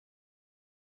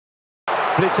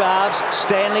Blitz halves,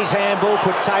 Stanley's handball,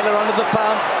 put Taylor under the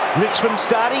pump. Richmond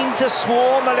starting to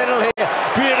swarm a little here.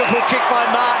 Beautiful kick by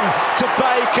Martin to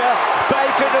Baker.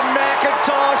 Baker to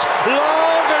McIntosh,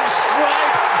 long and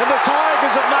straight. And the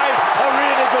Tigers have made a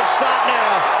really good start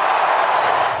now.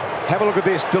 Have a look at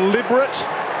this, deliberate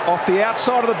off the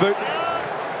outside of the boot.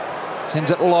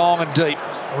 Sends it long and deep.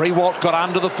 Rewalt got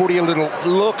under the footy a little.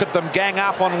 Look at them gang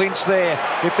up on Lynch there.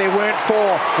 If there weren't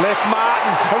four, left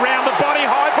Martin around the body,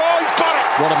 high ball, he's got it.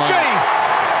 What a moment.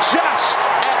 Gee, just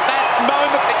at that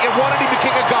moment that you wanted him to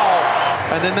kick a goal.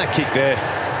 And then that kick there.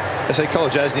 I say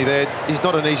Kolodjasny there. He's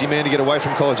not an easy man to get away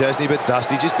from, Kolodjasny, but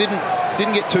Dusty just didn't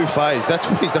get too phased. That's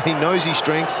what he's done. He knows his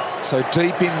strengths. So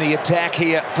deep in the attack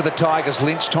here for the Tigers.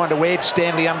 Lynch trying to edge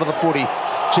Stanley under the footy.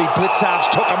 Gee,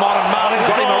 Blitzhalves took him on and Martin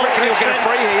got him. I reckon he'll get a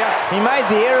free here. He made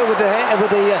the error with the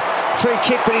free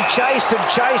kick, but he chased and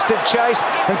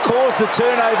caused the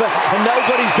turnover, and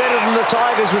nobody's better than the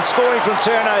Tigers with scoring from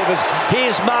turnovers.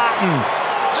 Here's Martin.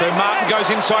 So Martin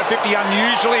goes inside 50,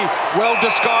 unusually well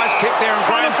disguised kick there, and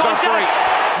Graham's got free.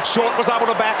 Short was able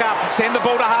to back up, send the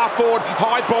ball to half forward.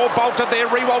 High ball bolted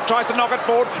there. Rewalt tries to knock it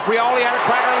forward. Rioli had a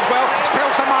cracker as well.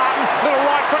 Spills to Martin. Little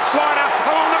right foot slider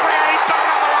along the ground. He's got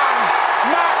another one.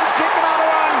 Martin's kicked another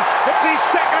one. It's his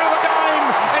second of the game,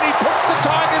 and he puts the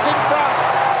Tigers in front.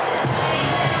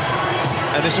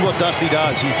 And this is what Dusty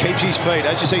does. He keeps his feet.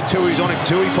 As you see, Tui's on him.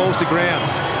 Tui falls to ground.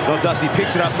 Well, Dusty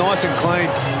picks it up nice and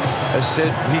clean. As I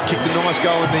said, he kicked a nice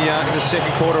goal in the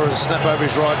second quarter as a snap over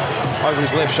his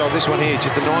left shoulder. This one here,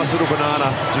 just a nice little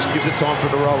banana. Just gives it time for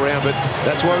it to roll around. But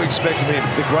that's what we expect from him.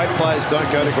 The great players don't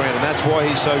go to ground, and that's why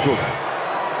he's so good.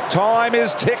 Time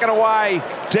is ticking away.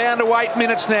 Down to 8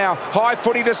 minutes now. High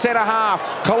footy to centre half.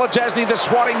 Kolodjasny the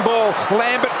swatting ball.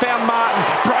 Lambert found Martin.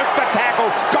 Broke the tackle.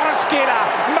 Got a skidder.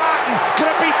 Martin. Could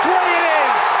it be three? It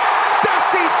is.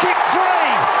 Dusty's kicked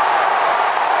three.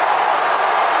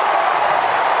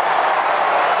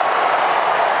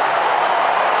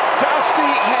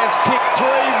 Dusty has kicked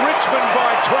three. Richmond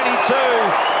by 22.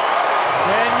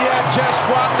 And you just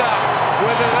wonder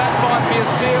whether that might be a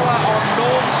sealer on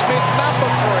Norm Smith, number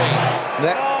 3.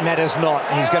 That matters not.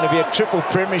 He's going to be a triple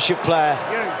premiership player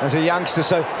as a youngster.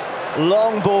 So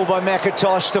long ball by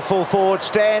McIntosh to full forward.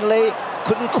 Stanley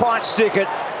couldn't quite stick it.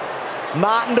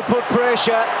 Martin to put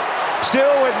pressure.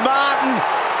 Still with Martin.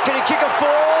 Can he kick a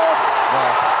fourth? No.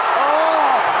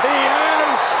 Oh, he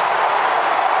has.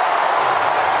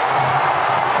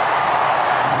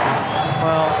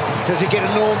 Well, does he get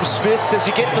a Norm Smith? Does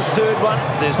he get the third one?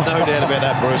 There's no doubt about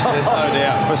that, Bruce. There's no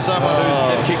doubt. For someone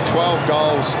who's kicked 12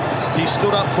 goals, he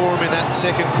stood up for him in that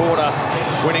second quarter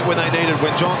when they needed,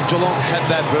 when Geelong had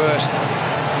that burst.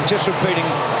 Just repeating,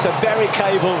 so Barry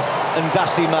Cable and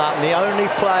Dusty Martin, the only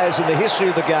players in the history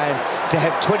of the game to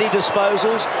have 20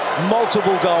 disposals,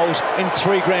 multiple goals in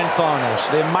 3 grand finals.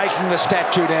 They're making the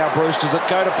statue now, Bruce. Does it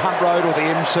go to Punt Road or the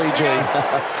MCG?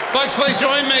 Folks, please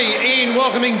join me in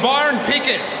welcoming Byron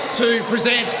Pickett to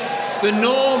present the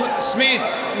Norm Smith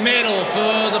Medal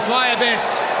for the player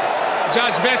best,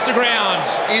 judged best of ground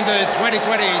in the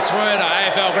 2020 Toyota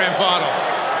AFL Grand Final.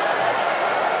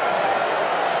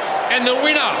 And the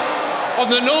winner of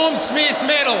the Norm Smith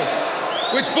Medal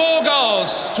with 4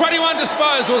 goals, 21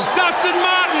 disposals, Dustin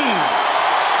Martin.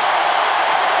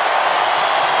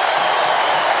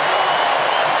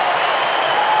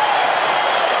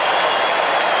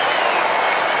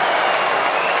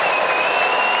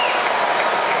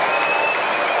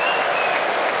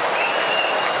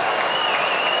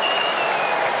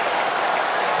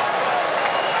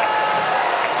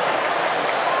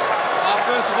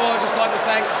 First of all, I'd just like to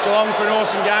thank Geelong for an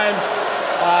awesome game.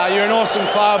 You're an awesome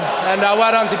club, and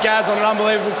well done to Gaz on an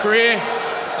unbelievable career.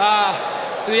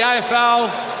 To the AFL,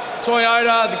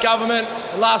 Toyota, the government,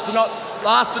 and last but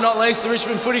not least, the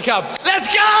Richmond Footy Club.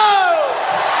 Let's go!